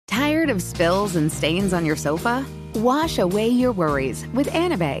of spills and stains on your sofa? Wash away your worries with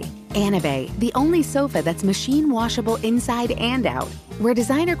Anabay. Anabay, the only sofa that's machine washable inside and out, where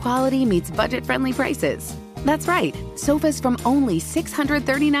designer quality meets budget-friendly prices. That's right, sofas from only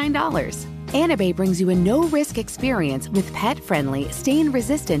 $639. Anabay brings you a no-risk experience with pet-friendly,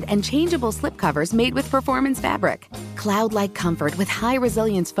 stain-resistant, and changeable slipcovers made with performance fabric, cloud-like comfort with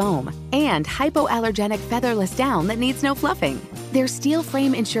high-resilience foam, and hypoallergenic featherless down that needs no fluffing. Their steel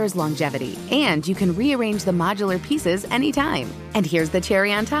frame ensures longevity, and you can rearrange the modular pieces anytime. And here's the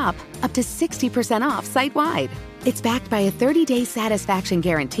cherry on top, up to 60% off site-wide. It's backed by a 30-day satisfaction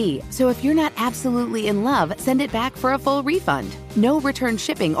guarantee, so if you're not absolutely in love, send it back for a full refund. No return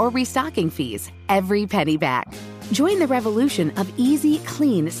shipping or restocking fees. Every penny back. Join the revolution of easy,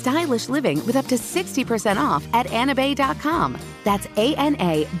 clean, stylish living with up to 60% off at anabay.com. That's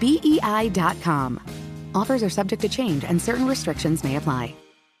ANABEI.com. Offers are subject to change and certain restrictions may apply.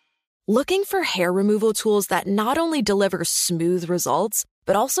 Looking for hair removal tools that not only deliver smooth results,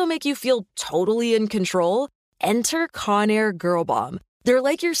 but also make you feel totally in control? Enter Conair Girl Bomb. They're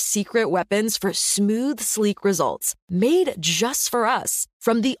like your secret weapons for smooth, sleek results, made just for us.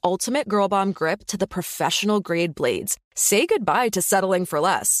 From the ultimate Girl Bomb grip to the professional-grade blades, say goodbye to settling for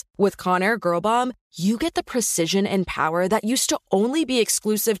less. With Conair Girl Bomb, you get the precision and power that used to only be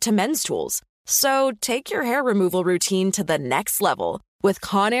exclusive to men's tools. So take your hair removal routine to the next level with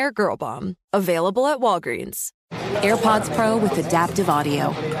Conair Girl Bomb. Available at Walgreens. AirPods Pro with adaptive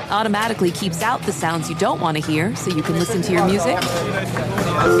audio automatically keeps out the sounds you don't want to hear so you can listen to your music,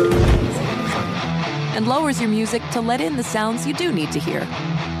 and lowers your music to let in the sounds you do need to hear.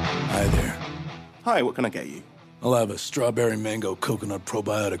 Hi there. Hi, what can I get you? I'll have a strawberry mango coconut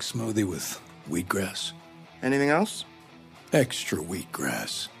probiotic smoothie with wheatgrass. Anything else? Extra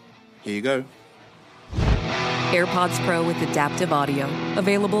wheatgrass. Here you go. AirPods Pro with adaptive audio.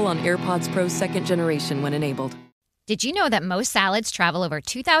 Available on AirPods Pro 2nd generation when enabled. Did you know that most salads travel over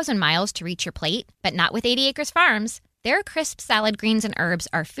 2,000 miles to reach your plate? But not with 80 Acres Farms. Their crisp salad greens and herbs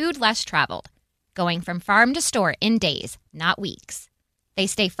are food less traveled, going from farm to store in days, not weeks. They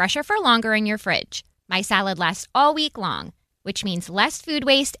stay fresher for longer in your fridge. My salad lasts all week long, which means less food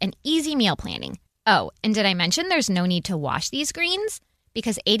waste and easy meal planning. Oh, and did I mention there's no need to wash these greens?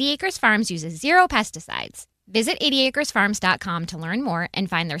 Because 80 Acres Farms uses 0 pesticides. Visit 80acresfarms.com to learn more and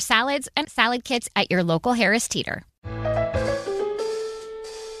find their salads and salad kits at your local Harris Teeter.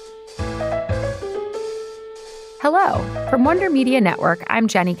 Hello. From Wonder Media Network, I'm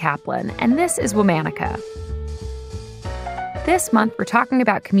Jenny Kaplan, and this is Womanica. This month, we're talking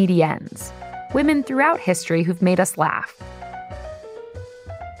about comediennes, women throughout history who've made us laugh.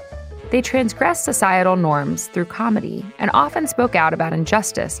 They transgressed societal norms through comedy and often spoke out about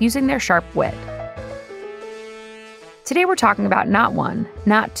injustice using their sharp wit. Today we're talking about not one,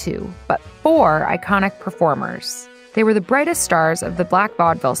 not two, but 4 iconic performers. They were the brightest stars of the Black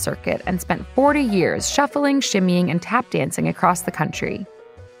vaudeville circuit and spent 40 years shuffling, shimmying, and tap dancing across the country.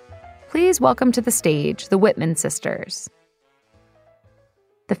 Please welcome to the stage the Whitman sisters.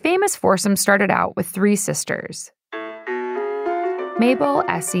 The famous foursome started out with 3 sisters. Mabel,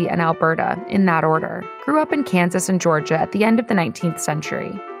 Essie, and Alberta, in that order, grew up in Kansas and Georgia at the end of the 19th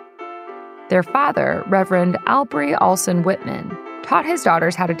century. Their father, Reverend Albry Alson Whitman, taught his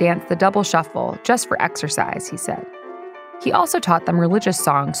daughters how to dance the double shuffle just for exercise, he said. He also taught them religious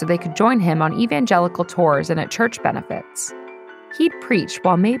songs so they could join him on evangelical tours and at church benefits. He'd preach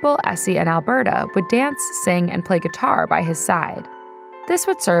while Mabel, Essie, and Alberta would dance, sing, and play guitar by his side. This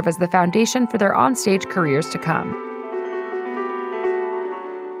would serve as the foundation for their onstage careers to come.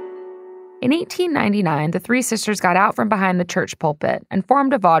 In 1899, the 3 sisters got out from behind the church pulpit and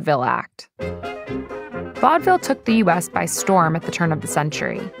formed a vaudeville act. Vaudeville took the U.S. by storm at the turn of the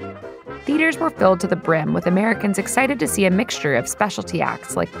century. Theaters were filled to the brim with Americans excited to see a mixture of specialty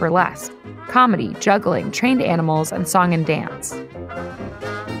acts like burlesque, comedy, juggling, trained animals, and song and dance.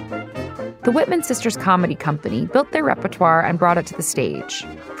 The Whitman Sisters Comedy Company built their repertoire and brought it to the stage,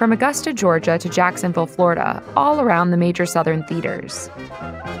 from Augusta, Georgia to Jacksonville, Florida, all around the major southern theaters.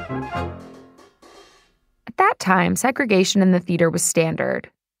 At that time, segregation in the theater was standard.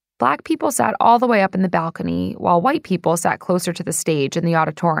 Black people sat all the way up in the balcony, while white people sat closer to the stage in the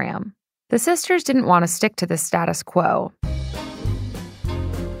auditorium. The sisters didn't want to stick to this status quo.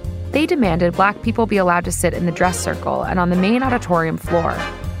 They demanded Black people be allowed to sit in the dress circle and on the main auditorium floor.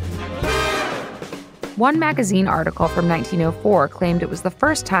 One magazine article from 1904 claimed it was the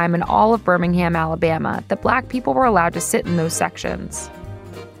first time in all of Birmingham, Alabama, that Black people were allowed to sit in those sections.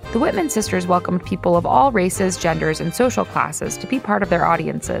 The Whitman sisters welcomed people of all races, genders, and social classes to be part of their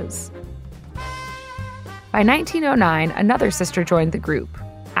audiences. By 1909, another sister joined the group,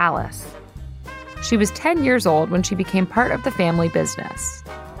 Alice. She was 10 years old when she became part of the family business.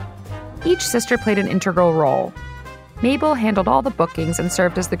 Each sister played an integral role. Mabel handled all the bookings and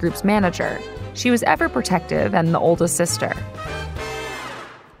served as the group's manager. She was ever protective and the oldest sister.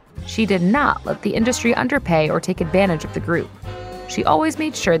 She did not let the industry underpay or take advantage of the group. She always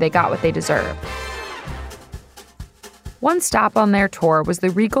made sure they got what they deserved. One stop on their tour was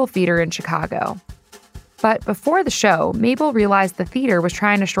the Regal Theater in Chicago. But before the show, Mabel realized the theater was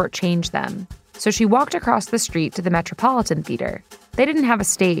trying to shortchange them. So she walked across the street to the Metropolitan Theater. They didn't have a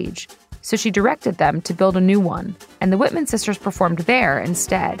stage, so she directed them to build a new one, and the Whitman sisters performed there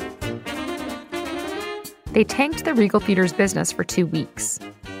instead. They tanked the Regal Theater's business for 2 weeks.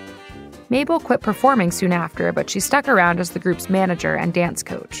 Mabel quit performing soon after, but she stuck around as the group's manager and dance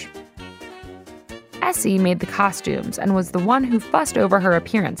coach. Essie made the costumes and was the one who fussed over her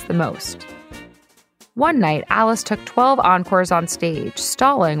appearance the most. One night, Alice took 12 encores on stage,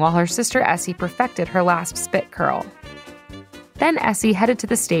 stalling while her sister Essie perfected her last spit curl. Then Essie headed to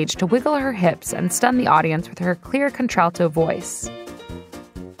the stage to wiggle her hips and stun the audience with her clear contralto voice.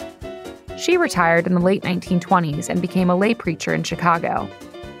 She retired in the late 1920s and became a lay preacher in Chicago.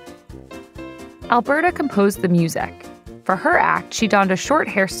 Alberta composed the music. For her act, she donned a short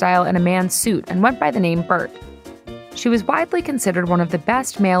hairstyle and a man's suit and went by the name Bert. She was widely considered one of the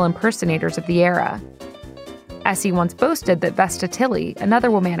best male impersonators of the era. Essie once boasted that Vesta Tilley, another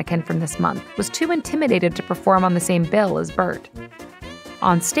womannequin from this month, was too intimidated to perform on the same bill as Bert.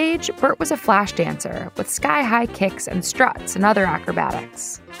 On stage, Bert was a flash dancer with sky-high kicks and struts and other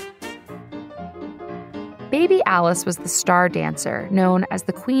acrobatics. Baby Alice was the star dancer, known as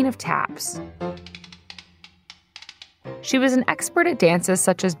the Queen of Taps. She was an expert at dances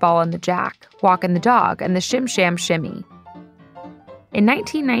such as Ball and the Jack, Walk and the Dog, and the Shim Sham Shimmy. In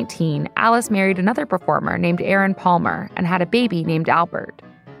 1919, Alice married another performer named Aaron Palmer and had a baby named Albert.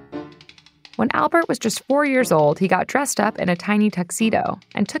 When Albert was just 4 years old, he got dressed up in a tiny tuxedo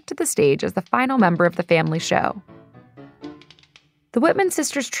and took to the stage as the final member of the family show. The Whitman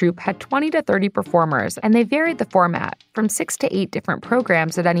sisters' troupe had 20 to 30 performers, and they varied the format from 6 to 8 different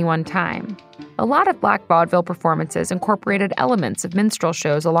programs at any one time. A lot of Black vaudeville performances incorporated elements of minstrel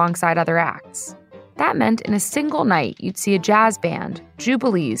shows alongside other acts. That meant in a single night, you'd see a jazz band,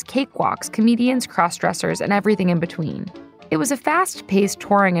 jubilees, cakewalks, comedians, cross-dressers, and everything in between. It was a fast-paced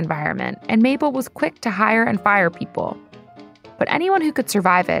touring environment, and Mabel was quick to hire and fire people. But anyone who could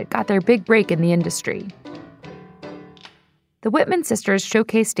survive it got their big break in the industry. The Whitman sisters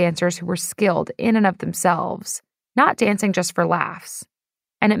showcased dancers who were skilled in and of themselves, not dancing just for laughs,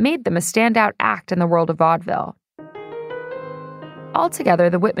 and it made them a standout act in the world of vaudeville. Altogether,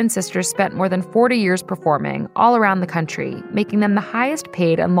 the Whitman sisters spent more than 40 years performing all around the country, making them the highest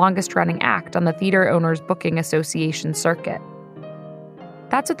paid and longest-running act on the Theater Owners Booking Association circuit.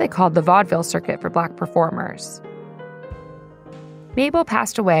 That's what they called the vaudeville circuit for Black performers. Mabel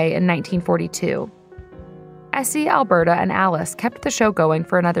passed away in 1942. Essie, Alberta, and Alice kept the show going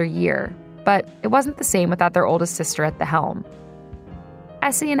for another year, but it wasn't the same without their oldest sister at the helm.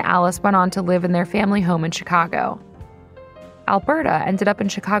 Essie and Alice went on to live in their family home in Chicago. Alberta ended up in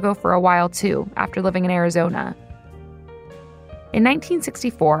Chicago for a while too, after living in Arizona. In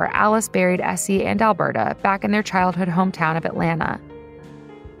 1964, Alice buried Essie and Alberta back in their childhood hometown of Atlanta.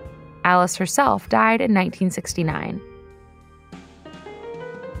 Alice herself died in 1969.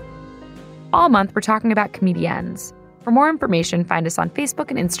 All month, we're talking about Comediennes. For more information, find us on Facebook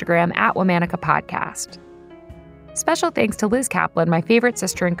and Instagram at Womanica Podcast. Special thanks to Liz Kaplan, my favorite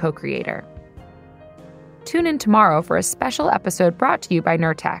sister and co-creator. Tune in tomorrow for a special episode brought to you by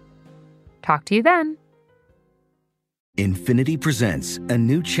Nurtec. Talk to you then. Infiniti presents a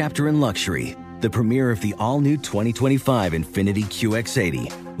new chapter in luxury, the premiere of the all-new 2025 Infiniti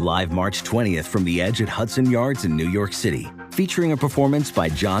QX80, live March 20th from the Edge at Hudson Yards in New York City, featuring a performance by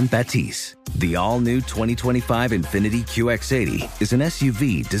John Batiste. The all-new 2025 Infiniti QX80 is an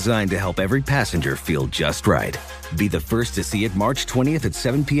SUV designed to help every passenger feel just right. Be the first to see it March 20th at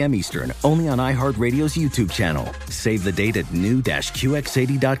 7 p.m. Eastern, only on iHeartRadio's YouTube channel. Save the date at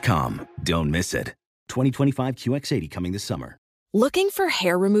new-QX80.com. Don't miss it. 2025 QX80 coming this summer. Looking for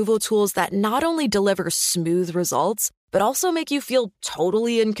hair removal tools that not only deliver smooth results, but also make you feel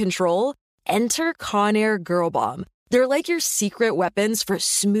totally in control? Enter Conair Girl Bomb. They're like your secret weapons for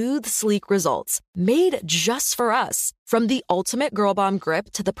smooth, sleek results, made just for us. From the ultimate Girl Bomb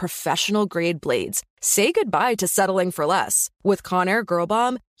grip to the professional-grade blades, say goodbye to settling for less. With Conair Girl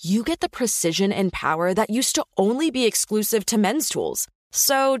Bomb, you get the precision and power that used to only be exclusive to men's tools.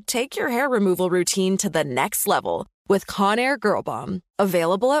 So take your hair removal routine to the next level with Conair Girl Bomb.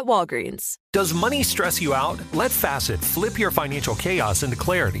 Available at Walgreens. Does money stress you out? Let Facet flip your financial chaos into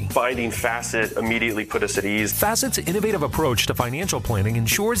clarity. Finding Facet immediately put us at ease. Facet's innovative approach to financial planning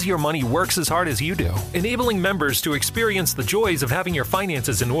ensures your money works as hard as you do, enabling members to experience the joys of having your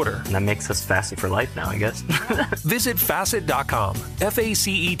finances in order. And that makes us Facet for life now, I guess. Visit Facet.com,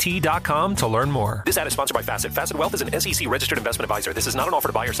 FACET.com to learn more. This ad is sponsored by Facet. Facet Wealth is an SEC registered investment advisor. This is not an offer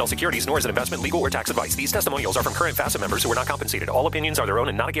to buy or sell securities, nor is it investment, legal, or tax advice. These testimonials are from current Facet members who are not compensated. All opinions are their own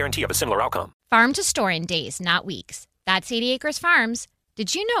and not a guarantee of a similar outcome. Farm to store in days, not weeks. That's 80 Acres Farms.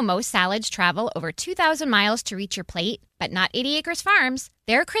 Did you know most salads travel over 2,000 miles to reach your plate? But not 80 Acres Farms.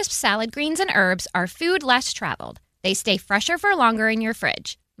 Their crisp salad greens and herbs are food less traveled. They stay fresher for longer in your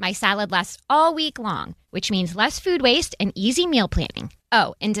fridge. My salad lasts all week long, which means less food waste and easy meal planning.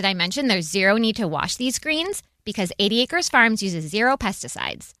 Oh, and did I mention there's zero need to wash these greens? Because 80 Acres Farms uses zero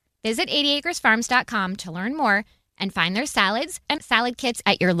pesticides. Visit 80acresfarms.com to learn more and find their salads and salad kits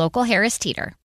at your local Harris Teeter.